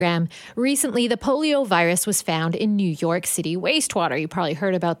Recently, the polio virus was found in New York City wastewater. You probably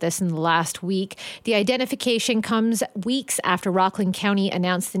heard about this in the last week. The identification comes weeks after Rockland County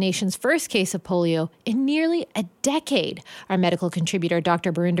announced the nation's first case of polio in nearly a decade. Our medical contributor,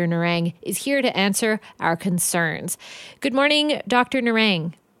 Dr. Barinder Narang, is here to answer our concerns. Good morning, Dr.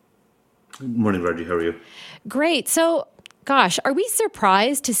 Narang. Good morning, Reggie. How are you? Great. So, gosh, are we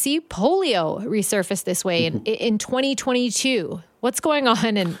surprised to see polio resurface this way in 2022? What's going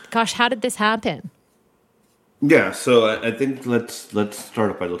on? And gosh, how did this happen? Yeah, so I think let's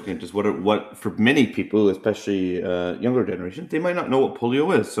start off by looking at just what for many people, especially younger generations, they might not know what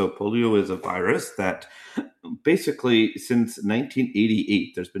polio is. So polio is a virus that basically since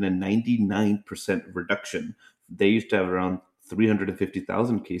 1988, there's been a 99% reduction. They used to have around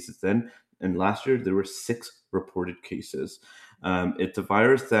 350,000 cases then, and last year there were 6 reported cases. It's a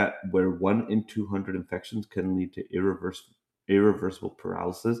virus that where 1 in 200 infections can lead to irreversible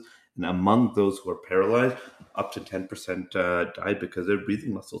paralysis, and among those who are paralyzed, up to 10% die because their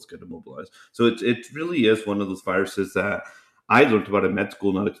breathing muscles get immobilized. So it really is one of those viruses that I learned about in med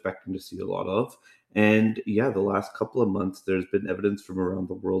school, not expecting to see a lot of. And yeah, the last couple of months, there's been evidence from around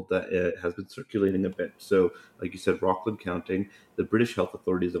the world that it has been circulating a bit. So like you said, Rockland County, the British health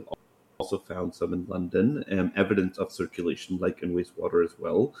authorities have also found some in London, evidence of circulation like in wastewater as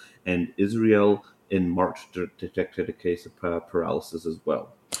well. And Israel in March detected a case of paralysis as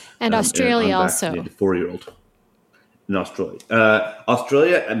well. And Australia also. 4-year-old in Australia.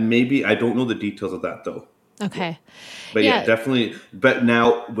 Australia, and maybe, I don't know the details of that though. Okay. But yeah, definitely. But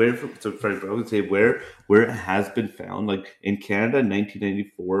now, I would say where it has been found, like in Canada in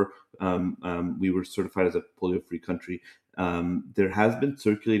 1994, we were certified as a polio-free country. There has been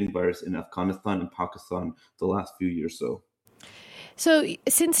circulating virus in Afghanistan and Pakistan the last few years. So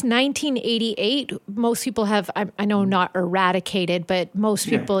since 1988, most people have, I know not eradicated, but most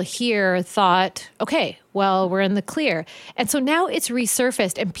people here thought, okay, well, we're in the clear. And so now it's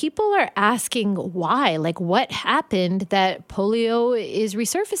resurfaced and people are asking why, like what happened that polio is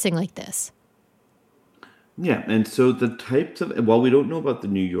resurfacing like this? Yeah, and so the types of, while we don't know about the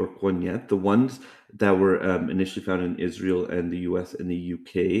New York one yet, the ones that were initially found in Israel and the US and the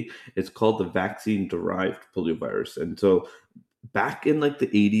UK, it's called the vaccine-derived poliovirus. And so back in like the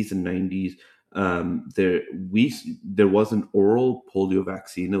 80s and 90s, there was an oral polio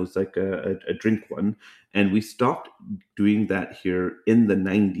vaccine. It was like a drink one, and we stopped doing that here in the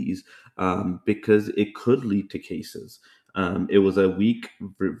 90s because it could lead to cases. It was a weak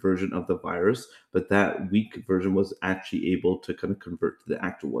version of the virus, but that weak version was actually able to kind of convert to the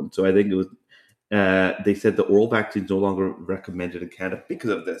actual one. So I think it was. They said the oral vaccine is no longer recommended in Canada because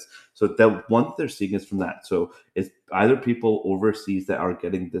of this. So the one they're seeing is from that. So it's either people overseas that are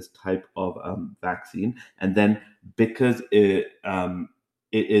getting this type of vaccine, and then because it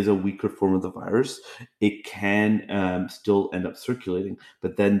is a weaker form of the virus, it can still end up circulating.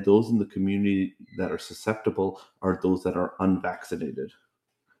 But then those in the community that are susceptible are those that are unvaccinated.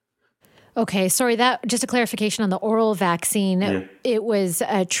 Okay, sorry, that just a clarification on the oral vaccine. Yeah. It was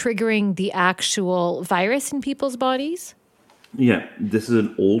triggering the actual virus in people's bodies? Yeah, this is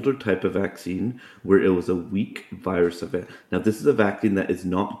an older type of vaccine where it was a weak virus of it. Now, this is a vaccine that is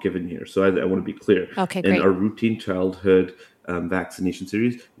not given here. So I want to be clear. Okay, great. In our routine childhood vaccination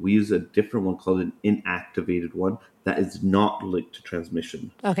series, we use a different one called an inactivated one that is not linked to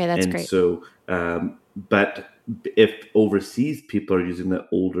transmission. Okay, that's great. So, but if overseas people are using the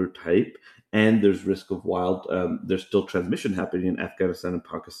older type and there's risk of there's still transmission happening in Afghanistan and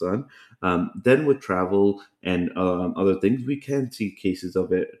Pakistan, then with travel and other things, we can see cases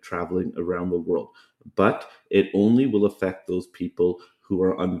of it traveling around the world. But it only will affect those people who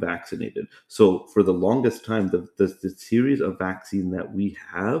are unvaccinated. So for the longest time, the series of vaccine that we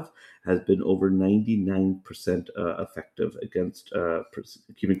have has been over 99% effective against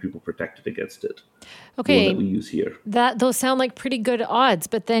keeping people protected against it. Okay, the one that we use here. Those sound like pretty good odds.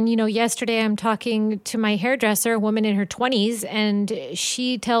 But then, yesterday I'm talking to my hairdresser, a woman in her 20s, and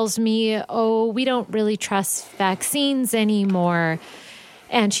she tells me, "Oh, we don't really trust vaccines anymore."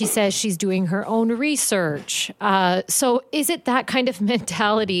 And she says she's doing her own research. So is it that kind of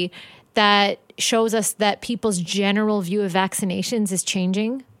mentality that shows us that people's general view of vaccinations is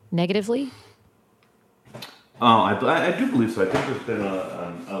changing negatively? Oh, I do believe so. I think there's been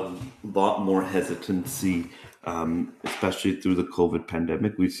a lot more hesitancy, especially through the COVID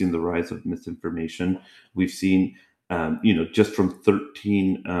pandemic. We've seen the rise of misinformation. We've seen, just from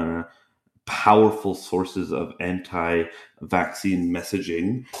 13 powerful sources of anti-vaccine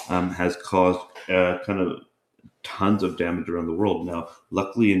messaging has caused kind of tons of damage around the world. Now,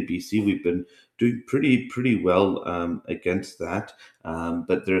 luckily in BC, we've been doing pretty well against that.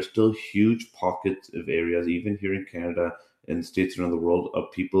 But there are still huge pockets of areas, even here in Canada and states around the world,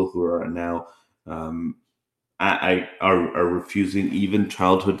 of people who are now um, are refusing even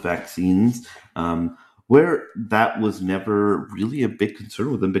childhood vaccines, where that was never really a big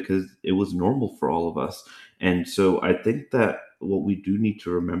concern with them because it was normal for all of us. And so I think that what we do need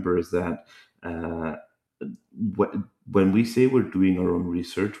to remember is that uh, when we say we're doing our own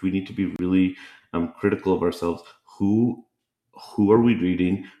research, we need to be really critical of ourselves. Who are we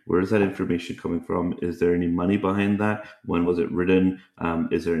reading? Where is that information coming from? Is there any money behind that? When was it written?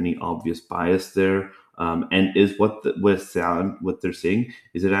 Is there any obvious bias there? And is what they're saying,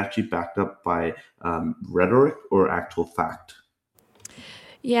 is it actually backed up by rhetoric or actual fact?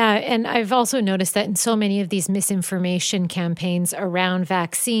 Yeah, and I've also noticed that in so many of these misinformation campaigns around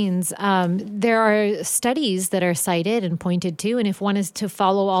vaccines, there are studies that are cited and pointed to. And if one is to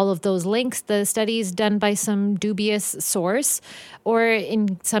follow all of those links, the study is done by some dubious source, or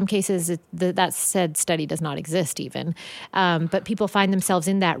in some cases, that said study does not exist even. But people find themselves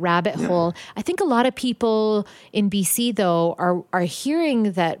in that rabbit hole. I think a lot of people in BC, though, are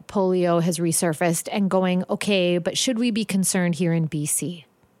hearing that polio has resurfaced and going, okay, but should we be concerned here in BC?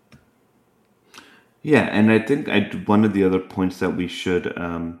 Yeah, and I think one of the other points that we should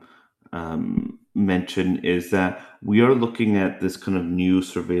mention is that we are looking at this kind of new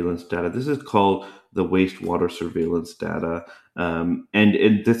surveillance data. This is called the wastewater surveillance data, and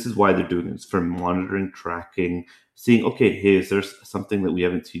this is why they're doing it. It's for monitoring, tracking, seeing. Okay, hey, is there something that we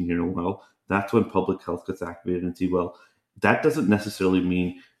haven't seen here in a while? That's when public health gets activated and see. Well, that doesn't necessarily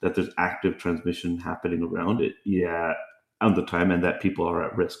mean that there's active transmission happening around it. Yeah, on the time, and that people are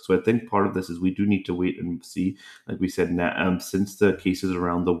at risk. So I think part of this is we do need to wait and see. Like we said, since the cases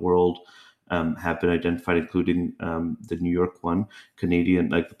around the world have been identified, including the New York one, Canadian,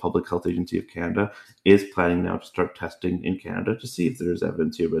 like the Public Health Agency of Canada, is planning now to start testing in Canada to see if there's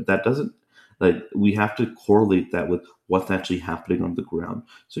evidence here. But that doesn't, like, we have to correlate that with what's actually happening on the ground.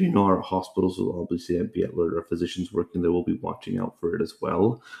 So, our hospitals will obviously be at alert. Our physicians working there will be watching out for it as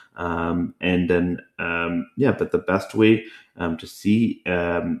well. And then, but the best way to see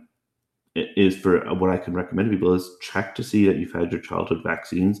is for what I can recommend to people is check to see that you've had your childhood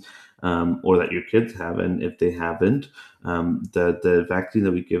vaccines, or that your kids have, and if they haven't, the vaccine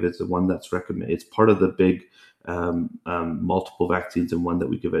that we give is the one that's recommended. It's part of the big multiple vaccines, and one that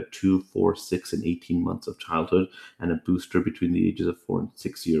we give at 2, 4, 6, and 18 months of childhood, and a booster between the ages of 4 and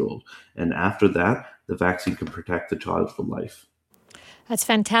 6 year old. And after that, the vaccine can protect the child for life. That's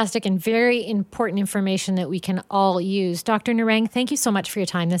fantastic and very important information that we can all use. Dr. Narang, thank you so much for your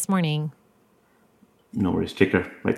time this morning. No worries. Take care. Bye.